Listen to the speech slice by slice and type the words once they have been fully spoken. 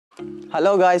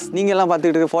Hello guys, நீங்கெல்லாம்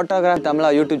பார்த்துட்டு இருக்க photography Tamizha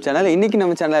YouTube channel. இன்னைக்கு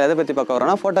நம்ம சேனல்ல எதை பத்தி பார்க்க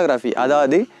வரோம்னா photography.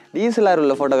 அதாவது dslr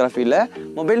உள்ள photographyல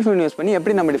மொபைல் ஃபோன் யூஸ் பண்ணி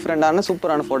எப்படி நம்ம டிஃபரண்டான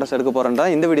சூப்பரான போட்டோஸ் எடுக்க போறோம்ன்றத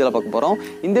இந்த வீடியோல பார்க்க போறோம்.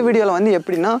 இந்த வீடியோல வந்து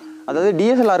எப்படினா அதாவது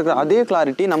DSLR இருக்கிற அதே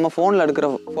கிளாரிட்டி நம்ம ஃபோன்ல எடுக்கிற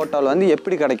போட்டோல வந்து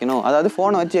எப்படி கிடைக்கணும்? அதாவது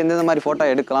ஃபோனை வச்சு எந்த மாதிரி போட்டோ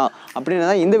எடுக்கலாம்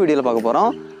அப்படின்றத இந்த வீடியோல பார்க்க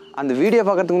போறோம். அந்த வீடியோ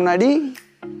பார்க்கிறதுக்கு முன்னாடி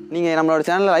நீங்க நம்மளோட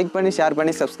சேனலை லைக் பண்ணி ஷேர்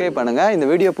பண்ணி Subscribe பண்ணுங்க. இந்த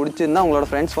வீடியோ பிடிச்சிருந்தா உங்களோட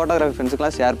ஃப்ரெண்ட்ஸ் photography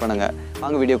ஃப்ரெண்ட்ஸ்க்குலாம் ஷேர் பண்ணுங்க.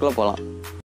 வாங்க வீடியோக்குள்ள போலாம்.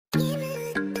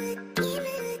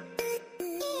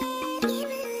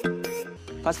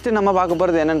 First நம்ம பார்க்க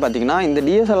போறது என்னன்னு பாத்தீங்கன்னா இந்த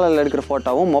DSLR ல எடுக்கிற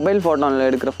போட்டோவும் மொபைல் ஃபோட்டோல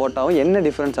எடுக்கிற போட்டோவும் என்ன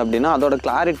டிஃபரன்ஸ் அப்படினா அதோட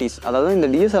கிளாரிட்டிஸ் அதாவது இந்த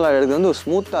DSLR எடுக்கிறது வந்து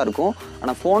ஸ்மூத்தா இருக்கும்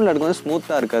ஆனா ஃபோன்ல எடுக்கிறது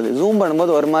ஸ்மூத்தா இருக்காது ஜூம்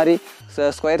பண்ணும்போது ஒரு மாதிரி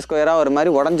ஸ்கொயரா ஒரு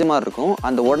மாதிரி உடைஞ்ச மாதிரி இருக்கும்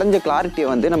அந்த உடைஞ்ச கிளாரிட்டியை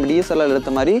வந்து நம்ம DSLR ல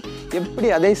எடுத்த மாதிரி எப்படி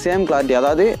அதே சேம் கிளாரிட்டி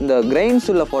அதாவது இந்த கிரெயின்ஸ்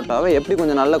உள்ள போட்டோவை எப்படி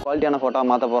கொஞ்சம் நல்ல குவாலிட்டியான போட்டோவா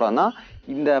மாத்த போறோம்னா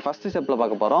இந்த ஃபர்ஸ்ட் ஸ்டெப்ல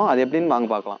பார்க்க போறோம் அது எப்படின்னு வாங்க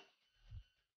பார்க்கலாம்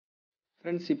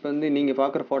Friends, இப்போ வந்து நீங்க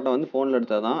பார்க்குற போட்டோ வந்து ஃபோன்ல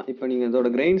எடுத்ததான் இப்போ நீங்க இதோட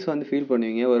கிரெயின்ஸ் வந்து ஃபீல்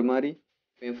பண்ணுவீங்க ஒரு மாதிரி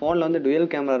என் ஃபோன்ல வந்து டுயல்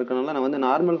கேமரா இருக்கனால நான் வந்து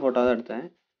நார்மல் போட்டோ தான் எடுத்தேன்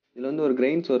இதுல வந்து ஒரு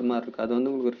கிரெயின்ஸ் ஒரு மாதிரி இருக்கு அது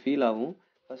வந்து உங்களுக்கு ஒரு ஃபீல் ஆகும்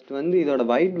ஃபர்ஸ்ட் வந்து இதோட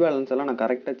ஒயிட் பேலன்ஸ் எல்லாம் நான்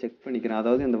கரெக்ட்டா செக் பண்ணிக்கிறேன்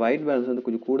அதாவது இந்த ஒயிட் பேலன்ஸ் வந்து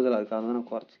கொஞ்சம் கூடுதலா இருக்கு அத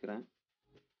நான் குறைச்சிக்கிறேன்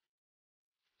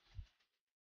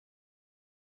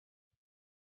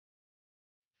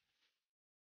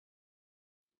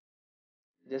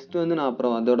ஜஸ்ட் வந்து நான்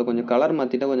அப்புறம் அதோட கொஞ்சம் கலர்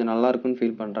மாத்திட்டா கொஞ்சம் நல்லா இருக்கும்னு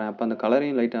ஃபீல் பண்றேன் அப்ப அந்த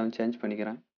கலரையும் லைட்டா சேஞ்ச்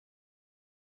பண்ணிக்கிறேன்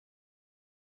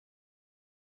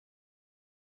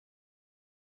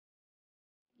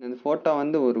இந்த போட்டோ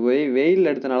வந்து ஒரு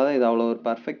வெயில் எடுத்தனால தான் இது அவ்வளவு ஒரு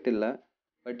பெர்ஃபெக்ட் இல்ல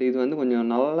பட் இது வந்து கொஞ்சம்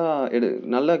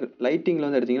நல்ல லைட்டிங்ல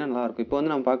வந்து எடுத்தீங்கன்னா நல்லா இருக்கும் இப்போ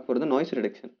வந்து நம்ம பார்க்க போறது நாய்ஸ்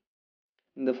ரிடக்ஷன்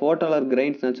இந்த போட்டோல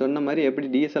கிரெயின்ஸ் நான் சொன்ன மாதிரி எப்படி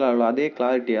DSLR ல அதே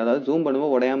கிளாரிட்டி அதாவது ஜூம்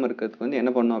பண்ணும்போது உடையாம இருக்கிறதுக்கு வந்து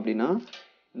என்ன பண்ணனும் அப்படினா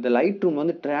இந்த லைட் ரூம்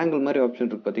வந்து ட்ரையாங்கிள் மாதிரி ஆப்ஷன்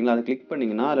இருக்கு பாத்தீங்களா அதை கிளிக்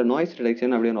பண்ணீங்கனா அதுல நாய்ஸ்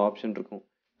ரிடக்ஷன் அப்படின ஒரு ஆப்ஷன் இருக்கும்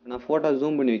நான் போட்டோ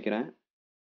ஜூம் பண்ணி வைக்கிறேன்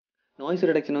நாய்ஸ்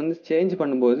ரிடக்ஷன் வந்து சேஞ்ச்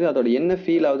பண்ணும்போது அதோட என்ன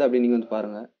ஃபீல் ஆகுது அப்படி நீங்க வந்து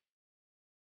பாருங்க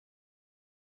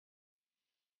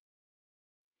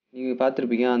நீங்க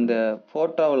பாத்திருப்பீங்க அந்த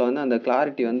போட்டோல வந்து அந்த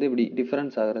கிளாரிட்டி வந்து இப்படி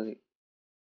டிஃபரன்ஸ் ஆகுறது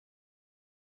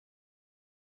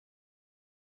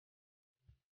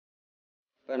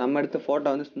இப்போ நம்ம எடுத்த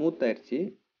போட்டோ வந்து ஸ்மூத் ஆயிருச்சு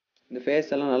இந்த ஃபேஸ்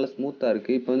எல்லாம் நல்ல ஸ்மூத்தா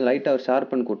இருக்கு இப்போ வந்து லைட்டா ஒரு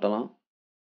ஷார்பன் கூட்டலாம்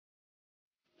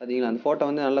பாத்தீங்களா அந்த போட்டோ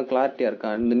வந்து நல்ல கிளாரிட்டியா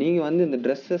இருக்கா இந்த நீங்க வந்து இந்த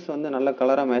Dresses வந்து நல்ல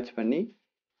கலரா மேட்ச் பண்ணி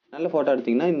நல்ல போட்டோ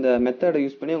எடுத்தீங்கன்னா இந்த மெத்தட்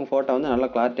யூஸ் பண்ணி உங்க போட்டோ வந்து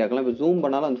நல்ல கிளாரிட்டி ஆக்கலாம் இப்போ ஜூம்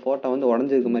பண்ணாலும் அந்த போட்டோ வந்து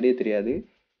உடைஞ்சிருக்க மாதிரியே தெரியாது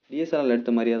DSLR ல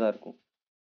எடுத்த மாதிரியே தான் இருக்கும்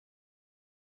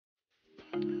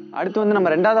அடுத்து வந்து நம்ம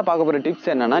ரெண்டாவதா பார்க்க போற டிப்ஸ்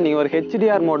என்னன்னா நீங்க ஒரு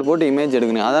HDR மோட் போட்டு இமேஜ்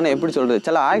எடுக்கணும் அதானே எப்படி சொல்றது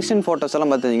சில ஆக்ஷன் போட்டோஸ்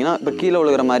எல்லாம் பாத்தீங்கன்னா இப்ப கீழ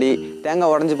விழுகிற மாதிரி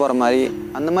தேங்காய் உடைஞ்சு போற மாதிரி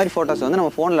அந்த மாதிரி போட்டோஸ் வந்து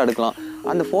நம்ம ஃபோன்ல எடுக்கலாம்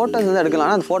அந்த போட்டோஸ் வந்து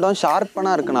எடுக்கலாம்னா அந்த போட்டோ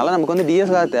ஷார்ப்பனா இருக்கனால நமக்கு வந்து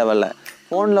DSLR தேவையில்ல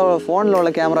ஃபோன்ல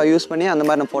உள்ள கேமரா யூஸ் பண்ணி அந்த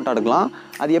மாதிரி நம்ம போட்டோ எடுக்கலாம்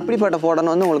அது எப்படிப்பட்ட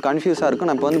போட்டோன்னு வந்து உங்களுக்கு கன்ஃபியூஸா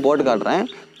இருக்கும் நான் இப்போ வந்து போட்டு காட்டுறேன்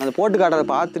அந்த போட்டு காட்டுறத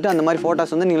பார்த்துட்டு அந்த மாதிரி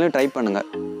போட்டோஸ் வந்து நீங்களே ட்ரை பண்ணுங்க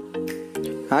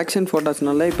ஆக்ஷன்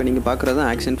ஃபோட்டோஸ்னால இப்போ நீங்கள் பார்க்குறது தான்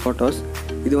ஆக்ஷன் ஃபோட்டோஸ்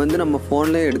இது வந்து நம்ம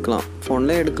ஃபோன்லேயே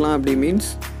எடுக்கலாம் அப்படி மீன்ஸ்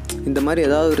இந்த மாதிரி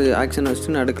ஏதாவது ஒரு ஆக்ஷன்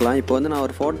வச்சுன்னு எடுக்கலாம் இப்போ வந்து நான்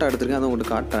ஒரு ஃபோட்டோ எடுத்துருக்கேன் அதை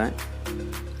உங்களுக்கு காட்டுறேன்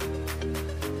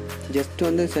ஜஸ்ட்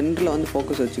வந்து சென்டரில் வந்து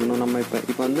ஃபோக்கஸ் வச்சுக்கணும் நம்ம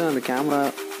இப்போ வந்து அந்த கேமரா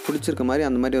பிடிச்சிருக்க மாதிரி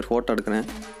அந்த மாதிரி ஒரு ஃபோட்டோ எடுக்கிறேன்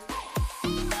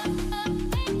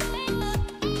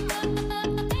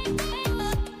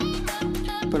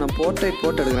இப்போ நான் போட்டோ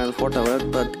எடுக்கிறேன் அந்த ஃபோட்டோவை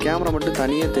இப்போ கேமரா மட்டும்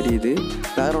தனியாக தெரியுது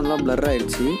பேக்ரவுண்ட்லாம் பிளர்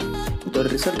ஆயிடுச்சு இதோட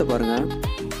ரிசல்ட்டை பாருங்கள்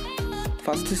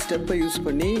ஃபஸ்ட்டு ஸ்டெப்பை யூஸ்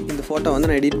பண்ணி இந்த ஃபோட்டோ வந்து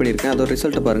நான் எடிட் பண்ணியிருக்கேன் அதோட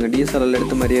ரிசல்ட்டை பாருங்கள் DSLR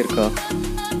எடுத்த மாதிரியே இருக்கா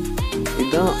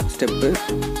இதுதான் ஸ்டெப்பு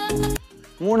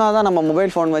மூணாவதாக நம்ம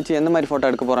மொபைல் ஃபோன் வச்சு எந்த மாதிரி ஃபோட்டோ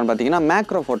எடுக்க போகிறோன்னு பார்த்தீங்கன்னா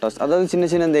மேக்ரோ ஃபோட்டோஸ் அதாவது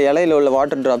சின்ன இந்த இலையில் உள்ள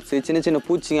வாட்டர் ட்ராப்ஸு சின்ன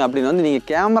பூச்சிங்க அப்படின்னு வந்து நீங்கள்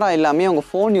கேமரா இல்லாமல் உங்கள்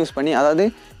ஃபோன் யூஸ் பண்ணி அதாவது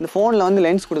இந்த ஃபோனில் வந்து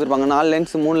லென்ஸ் கொடுத்துருப்பாங்க 4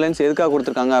 லென்ஸ் 3 லென்ஸ் எதுக்காக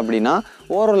கொடுத்துருக்காங்க அப்படின்னா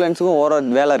ஒவ்வொரு லென்ஸுக்கும் ஒவ்வொரு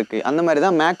வேலை இருக்குது அந்த மாதிரி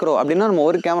தான் மேக்ரோ அப்படின்னா நம்ம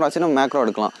ஒரு கேமரா வச்சு நம்ம மேக்ரோ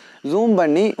எடுக்கலாம் ஜூம்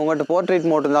பண்ணி உங்கள்கிட்ட போர்ட்ரேட்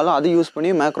மோட் இருந்தாலும் அது யூஸ்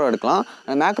பண்ணி மேக்ரோ எடுக்கலாம்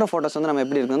அந்த மேக்ரோ ஃபோட்டோஸ் வந்து நம்ம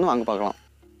எப்படி இருக்குன்னு வாங்க பார்க்கலாம்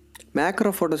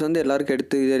மேக்ரோ ஃபோட்டோஸ் வந்து எல்லாருக்கும்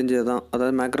எடுத்து தெரிஞ்சது தான்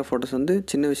அதாவது மேக்ரோ ஃபோட்டோஸ் வந்து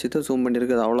சின்ன விஷயத்த ஜூம்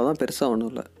பண்ணியிருக்குது அவ்வளோதான் பெருசாக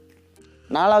ஒன்றும் இல்லை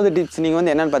நாலாவது டிப்ஸ் நீங்கள்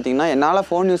வந்து என்னென்னு பார்த்தீங்கன்னா என்னால்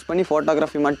ஃபோன் யூஸ் பண்ணி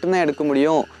ஃபோட்டோகிராஃபி மட்டும்தான் எடுக்க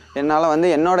முடியும் என்னால் வந்து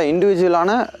என்னோட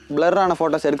இண்டிவிஜுவலான பிளரான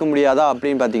ஃபோட்டோஸ் எடுக்க முடியாதா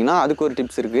அப்படின்னு பார்த்தீங்கன்னா அதுக்கு ஒரு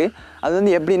டிப்ஸ் இருக்குது அது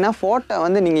வந்து எப்படின்னா ஃபோட்டோ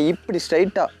வந்து நீங்கள் இப்படி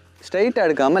ஸ்ட்ரைட்டாக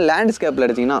எடுக்காமல் லேண்ட்ஸ்கேப்பில்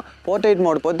எடுத்திங்கன்னா போர்ட்ரேட்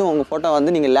மோட் பொறுத்து உங்கள் ஃபோட்டோ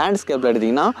வந்து நீங்கள் லேண்ட்ஸ்கேப்பில்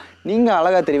எடுத்திங்கன்னா நீங்கள்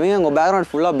அழகாக தெரிவிங்க உங்கள் பேக்ரவுண்ட்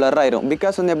ஃபுல்லாக பிளர் ஆயிரும்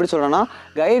பிகாஸ் வந்து எப்படி சொல்கிறேன்னா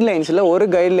கைட்லைன்ஸில் ஒரு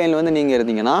கைட்லைன் வந்து நீங்கள்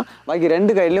இருந்தீங்கன்னா பாக்கி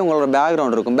 2 கைட்லையும் உங்களோட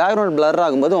பேக்ரவுண்ட் இருக்கும் பேக்ரவுண்ட் பிளர்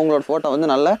ஆகும்போது உங்களோட ஃபோட்டோ வந்து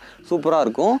நல்ல சூப்பராக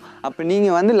இருக்கும் அப்போ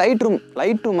நீங்கள் வந்து லைட்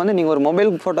ரூம் வந்து நீங்கள் ஒரு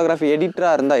மொபைல் ஃபோட்டோகிராஃபி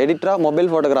எடிட்டராக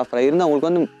மொபைல் ஃபோட்டோகிராஃபராக இருந்தால்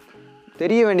உங்களுக்கு வந்து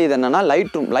தெரிய வேண்டியது என்னென்னா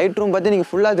லைட் ரூம் பற்றி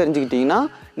நீங்கள் ஃபுல்லாக தெரிஞ்சுக்கிட்டிங்கன்னா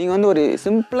நீங்கள் வந்து ஒரு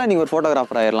சிம்பிளாக நீங்கள் ஒரு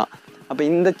ஃபோட்டோகிராஃபர் ஆயிடலாம் அப்போ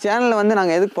இந்த சேனலில் வந்து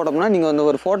நாங்கள் எதுக்கு போட்டோம்னா, நீங்கள் வந்து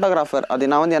ஒரு ஃபோட்டோகிராஃபர், அது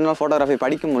நான் வந்து என்னால் ஃபோட்டோகிராஃபி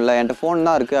படிக்க முடியல, என்கிட்ட ஃபோன்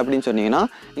தான் இருக்குது அப்படின்னு சொன்னீங்கன்னா,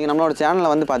 நீங்கள் நம்மளோட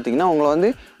சேனலில் வந்து பார்த்தீங்கன்னா உங்களை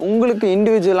வந்து உங்களுக்கு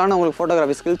இண்டிவிஜுவலான உங்களுக்கு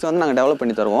ஃபோட்டோகிராஃபி ஸ்கில்ஸ் வந்து நாங்கள் டெவலப்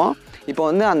பண்ணி தருவோம். இப்போ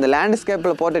வந்து அந்த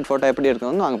லேண்ட்ஸ்கேப்பில் போர்ட்ரேட் ஃபோட்டோ எப்படி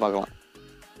எடுக்கணும்னு நாங்கள் பார்க்கலாம்.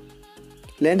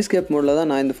 லேண்ட்ஸ்கேப் மோடில் தான்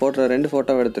நான் இந்த ரெண்டு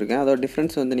ஃபோட்டோவை எடுத்திருக்கேன். அதோட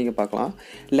டிஃப்ரென்ஸ் வந்து நீங்கள் பார்க்கலாம்.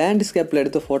 லேண்ட்ஸ்கேப்பில்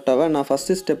எடுத்த ஃபோட்டோவை நான்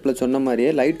ஃபஸ்ட்டு ஸ்டெப்பில் சொன்ன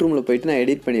மாதிரியே லைட் ரூமில் போய்ட்டு நான்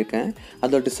எடிட் பண்ணியிருக்கேன்.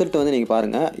 அதோட ரிசல்ட் வந்து நீங்கள்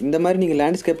பாருங்கள். இந்த மாதிரி நீங்கள்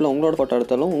லேண்ட்ஸ்கேப்பில் உங்களோட ஃபோட்டோ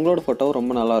எடுத்தாலும் உங்களோட ஃபோட்டோவும்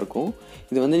ரொம்ப நல்லாயிருக்கும்.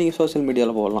 இது வந்து நீங்கள் சோஷியல்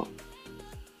மீடியாவில் போடலாம்.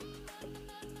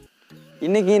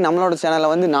 இன்றைக்கி நம்மளோட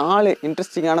சேனலில் வந்து 4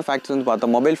 இன்ட்ரெஸ்டிங்கான ஃபேக்ட்ஸ் வந்து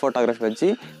பார்த்தோம். மொபைல் ஃபோட்டோகிராஃபி வச்சு,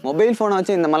 மொபைல் ஃபோனை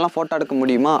வச்சு இந்த மாதிரிலாம் ஃபோட்டோ எடுக்க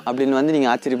முடியுமா அப்படின்னு வந்து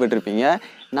நீங்கள் ஆச்சரியப்பட்டிருப்பீங்க.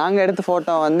 நாங்கள் எடுத்த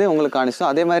ஃபோட்டோ வந்து உங்களுக்கு காணிச்சோம்.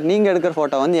 அதே மாதிரி நீங்கள் எடுக்கிற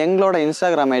ஃபோட்டோ வந்து எங்களோட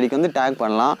இன்ஸ்டாகிராம் ஐடிக்கு வந்து டேக்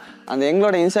பண்ணலாம். அந்த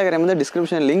எங்களோட இன்ஸ்டாகிராம் வந்து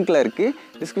டிஸ்கிரிப்ஷன் லிங்க்கில் இருக்குது.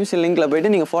 டிஸ்கிரிப்ஷன் லிங்க்கில்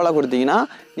போய்ட்டு நீங்கள் ஃபாலோ கொடுத்தீங்கன்னா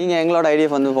நீங்கள் எங்களோட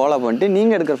ஐடியை வந்து ஃபாலோ பண்ணிட்டு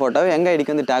நீங்கள் எடுக்கிற ஃபோட்டோவை எங்கள்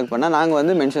ஐடிக்கு வந்து டேக் பண்ணால் நாங்கள்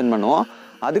வந்து மென்ஷன் பண்ணுவோம்.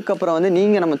 அதுக்கப்புறம் வந்து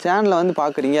நீங்கள் நம்ம சேனலில் வந்து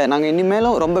பார்க்குறீங்க, நாங்கள்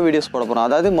இனிமேலும் ரொம்ப வீடியோஸ் போட போகிறோம்.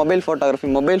 அதாவது மொபைல் ஃபோட்டோகிராஃபி,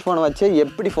 மொபைல் ஃபோனை வச்சு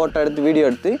எப்படி ஃபோட்டோ எடுத்து வீடியோ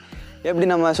எடுத்து எப்படி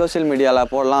நம்ம சோஷியல் மீடியாவில்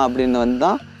போடலாம் அப்படின்னு வந்து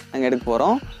தான் நாங்கள் எடுக்க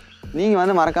போகிறோம். நீங்கள்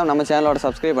வந்து மறக்காமல் நம்ம சேனலோட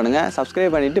சப்ஸ்கிரைப் பண்ணுங்கள்.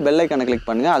 சப்ஸ்கிரைப் பண்ணிவிட்டு பெல் ஐக்கானை கிளிக்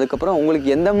பண்ணுங்கள். அதுக்கப்புறம்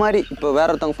உங்களுக்கு எந்த மாதிரி இப்போ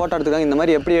வேறு ஒருத்தவங்க ஃபோட்டோ எடுத்துக்காங்க, இந்த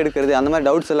மாதிரி எப்படி எடுக்கிறது, அந்த மாதிரி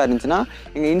டவுட்ஸ் எல்லாம் இருந்துச்சுன்னா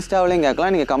எங்கள் இன்ஸ்டாவிலையும்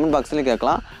கேட்கலாம், நீங்கள் கமெண்ட் பாக்ஸ்லையும்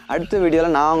கேட்கலாம். அடுத்த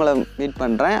வீடியோவில் நான் உங்களை மீட்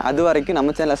பண்ணுறேன். அது வரைக்கும்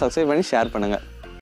நம்ம சேனலை சப்ஸ்கிரைப் பண்ணி ஷேர் பண்ணுங்கள்.